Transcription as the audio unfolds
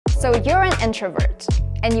So you're an introvert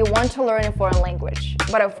and you want to learn a foreign language.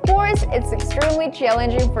 But of course, it's extremely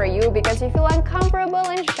challenging for you because you feel uncomfortable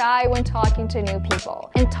and shy when talking to new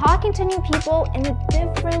people. And talking to new people in a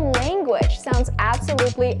different language sounds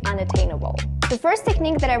absolutely unattainable. The first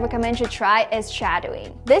technique that I recommend you try is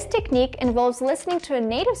shadowing. This technique involves listening to a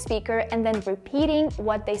native speaker and then repeating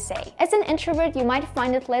what they say. As an introvert, you might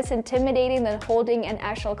find it less intimidating than holding an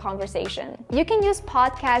actual conversation. You can use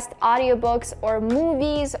podcasts, audiobooks, or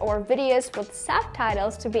movies or videos with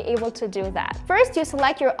subtitles to be able to do that. First, you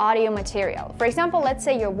select your audio material. For example, let's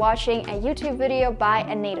say you're watching a YouTube video by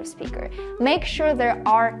a native speaker. Make sure there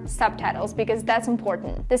are subtitles because that's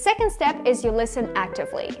important. The second step is you listen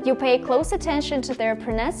actively. You pay close attention to their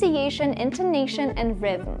pronunciation, intonation, and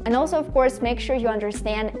rhythm. And also, of course, make sure you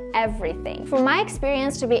understand everything. From my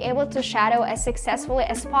experience, to be able to shadow as successfully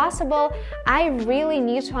as possible, I really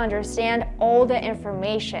need to understand all the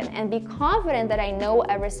information and be confident that I know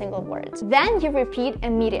every single word. Then you repeat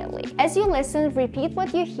immediately. As you listen, repeat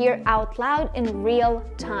what you hear out loud in real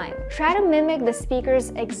time. Try to mimic the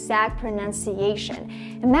speaker's exact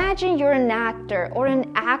pronunciation. Imagine you're an actor or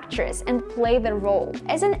an actress and play the role.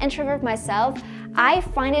 As an introvert myself, I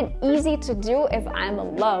find it easy to do if I'm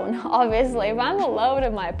alone. Obviously, if I'm alone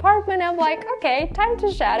in my apartment, I'm like, okay, time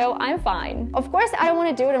to shadow, I'm fine. Of course, I don't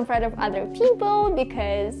want to do it in front of other people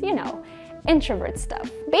because, you know, introvert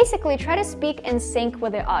stuff. Basically, try to speak in sync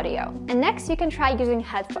with the audio. And next, you can try using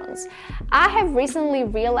headphones. I have recently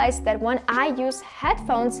realized that when I use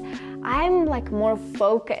headphones, I'm like more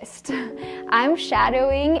focused. I'm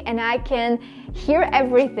shadowing and I can hear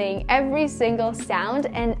everything, every single sound,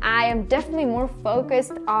 and I am definitely more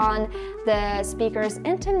focused on the speaker's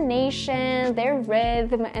intonation, their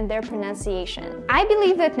rhythm, and their pronunciation. I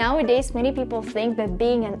believe that nowadays many people think that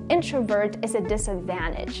being an introvert is a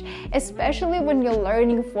disadvantage, especially when you're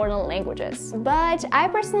learning foreign languages. But I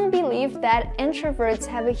personally believe that introverts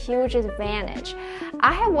have a huge advantage.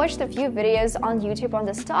 I have watched a few videos on YouTube on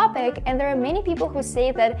this topic, and there are many people who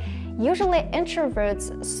say that usually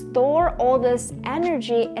introverts store all this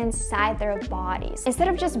energy inside their bodies. Instead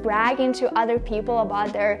of just bragging to other people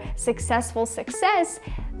about their successful success,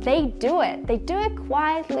 they do it. They do it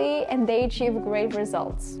quietly and they achieve great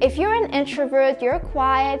results. If you're an introvert, you're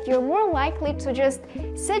quiet, you're more likely to just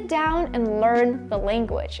sit down and learn the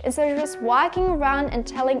language instead of just walking around and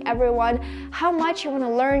telling everyone how much you want to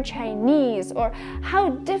learn Chinese or how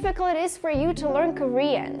difficult it is for you to learn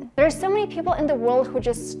Korean. There are so many people in the world who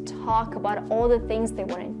just talk about all the things they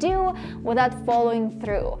want to do without following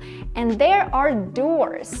through. And there are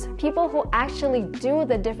doers, people who actually do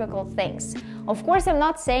the difficult things. Of course, I'm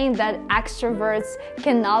not saying that extroverts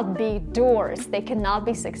cannot be doers. They cannot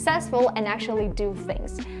be successful and actually do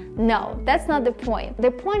things. No, that's not the point.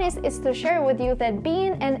 The point is to share with you that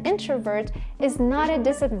being an introvert is not a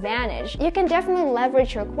disadvantage. You can definitely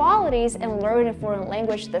leverage your qualities and learn a foreign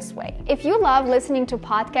language this way. If you love listening to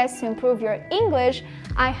podcasts to improve your English,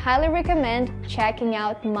 I highly recommend checking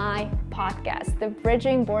out my podcast, the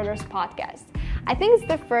Bridging Borders podcast. I think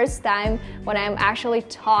it's the first time when I'm actually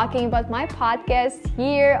talking about my podcast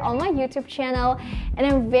here on my YouTube channel, and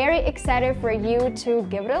I'm very excited for you to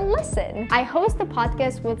give it a listen. I host the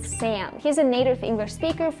podcast with Sam. He's a native English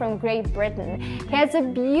speaker from Great Britain. He has a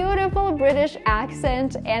beautiful British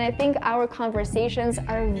accent, and I think our conversations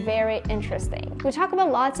are very interesting. We talk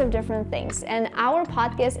about lots of different things, and our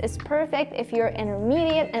podcast is perfect if you're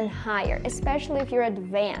intermediate and higher, especially if you're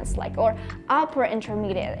advanced, or upper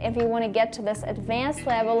intermediate, if you want to get to this advanced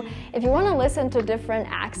level, if you want to listen to different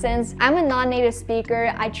accents. I'm a non-native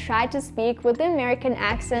speaker. I try to speak with the American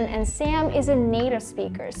accent, and Sam is a native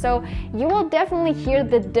speaker. So you will definitely hear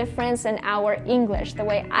the difference in our English, the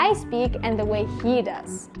way I speak and the way he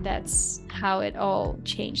does. That's how it all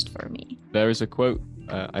changed for me. There is a quote,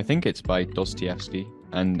 I think it's by Dostoevsky,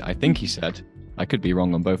 and I think he said, I could be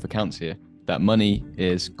wrong on both accounts here, that money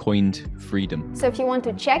is coined freedom. So if you want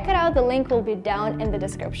to check it out, the link will be down in the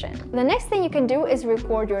description. The next thing you can do is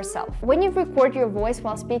record yourself. When you record your voice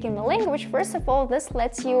while speaking the language, first of all, this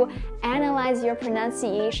lets you analyze your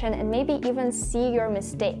pronunciation and maybe even see your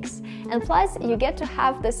mistakes. And plus, you get to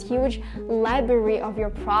have this huge library of your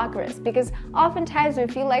progress, because oftentimes we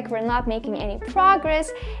feel like we're not making any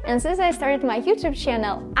progress. And since I started my YouTube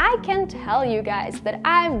channel, I can tell you guys that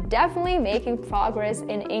I'm definitely making progress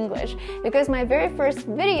in English, because my very first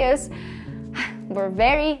videos were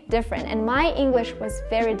very different and my English was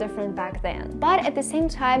very different back then. But at the same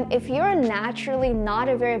time, if you're naturally not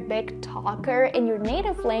a very big talker in your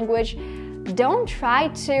native language, Don't try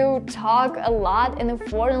to talk a lot in a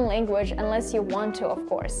foreign language unless you want to, of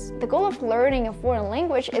course. The goal of learning a foreign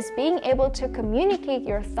language is being able to communicate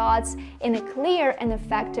your thoughts in a clear and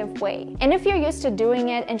effective way. And if you're used to doing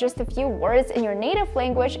it in just a few words in your native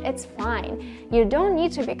language, it's fine. You don't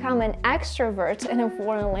need to become an extrovert in a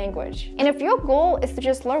foreign language. And if your goal is to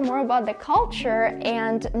just learn more about the culture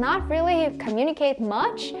and not really communicate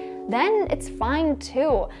much, then it's fine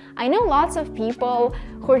too. I know lots of people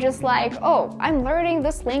who are just like, oh, I'm learning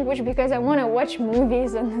this language because I want to watch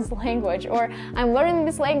movies in this language, or I'm learning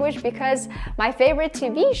this language because my favorite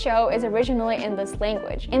TV show is originally in this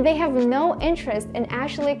language. And they have no interest in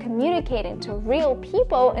actually communicating to real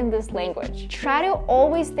people in this language. Try to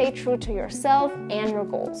always stay true to yourself and your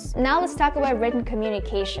goals. Now let's talk about written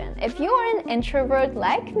communication. If you are an introvert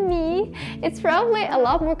like me, it's probably a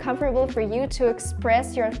lot more comfortable for you to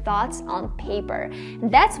express your thoughts on paper.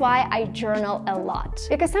 That's why I journal a lot.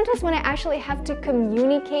 Because sometimes when I actually have to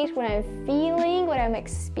communicate what I'm feeling, what I'm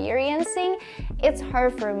experiencing, it's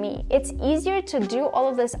hard for me. It's easier to do all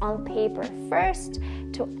of this on paper first,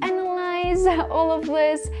 to analyze all of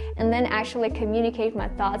this, and then actually communicate my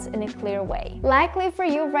thoughts in a clear way. Likely for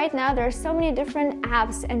you right now, there are so many different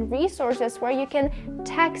apps and resources where you can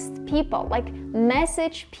text people, like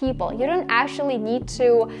message people. You don't actually need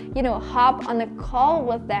to, hop on a call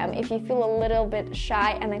with them if you feel a little bit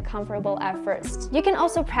shy and uncomfortable at first. You can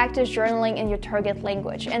also practice journaling in your target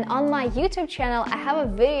language. And on my YouTube channel, I have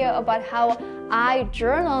a video about how I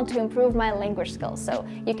journal to improve my language skills, so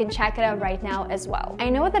you can check it out right now as well. I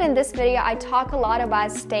know that in this video I talk a lot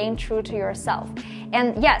about staying true to yourself,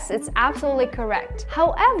 and yes, it's absolutely correct.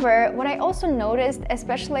 However, what I also noticed,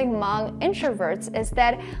 especially among introverts, is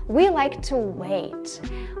that we like to wait.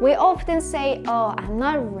 We often say, oh, I'm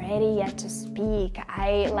not ready yet to speak.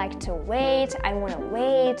 I like to wait, I want to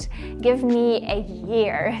wait, give me a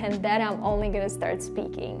year, and then I'm only gonna start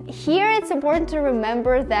speaking. Here it's important to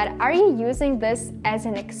remember that, are you using this as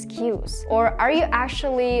an excuse, or are you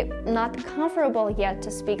actually not comfortable yet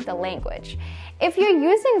to speak the language? If you're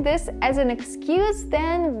using this as an excuse,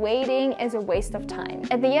 then waiting is a waste of time.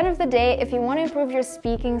 At the end of the day, if you want to improve your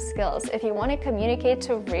speaking skills, if you want to communicate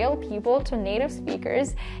to real people, to native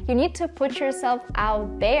speakers, you need to put yourself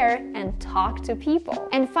out there and talk to people.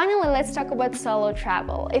 And finally, let's talk about solo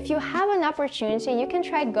travel. If you have an opportunity, you can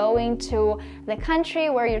try going to the country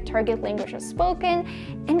where your target language is spoken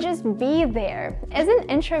and just be there. As an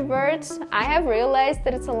introvert, I have realized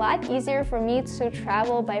that it's a lot easier for me to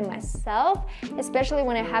travel by myself, especially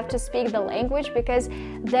when I have to speak the language, because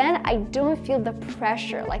then I don't feel the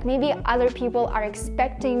pressure. Like maybe other people are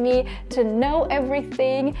expecting me to know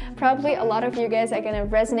everything. Probably a lot of you guys are gonna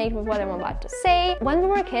resonate with what I'm about to say. When we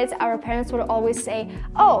were kids, our parents would always say,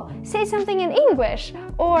 oh, say something in English,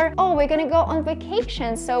 or oh, we're gonna go on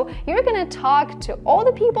vacation, so you're gonna talk to all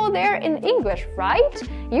the people there in English, right?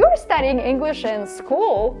 You're studying English in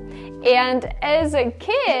school. And as a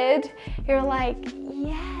kid, you're like,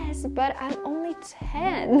 yes, but I'm only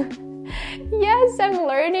 10. Yes, I'm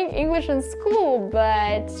learning English in school,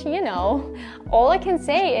 but all I can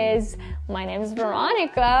say is, my name is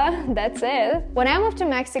Veronika, that's it. When I moved to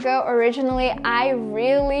Mexico, originally, I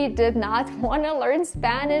really did not want to learn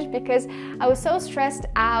Spanish because I was so stressed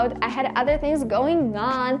out. I had other things going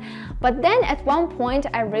on. But then at one point,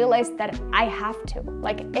 I realized that I have to.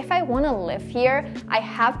 Like, if I want to live here, I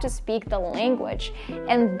have to speak the language.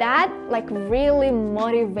 And that really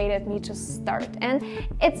motivated me to start. And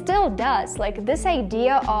it still does. Like, this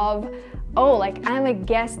idea of, oh, I'm a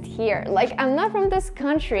guest here. I'm not from this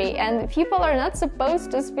country and people are not supposed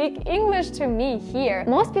to speak English to me here.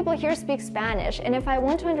 Most people here speak Spanish, and if I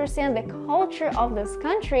want to understand the culture of this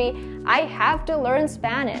country, I have to learn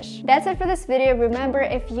Spanish. That's it for this video. Remember,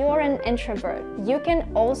 if you're an introvert, you can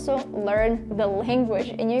also learn the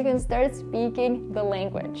language and you can start speaking the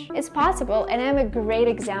language. It's possible, and I'm a great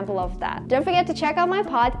example of that. Don't forget to check out my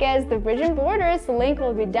podcast, The Bridge and Borders. The link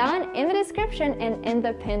will be down in the description and in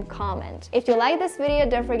the pinned comment. If you like this video,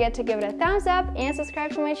 don't forget to give it a thumbs up and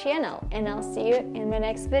subscribe to my channel, and I'll see you in my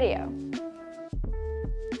next video.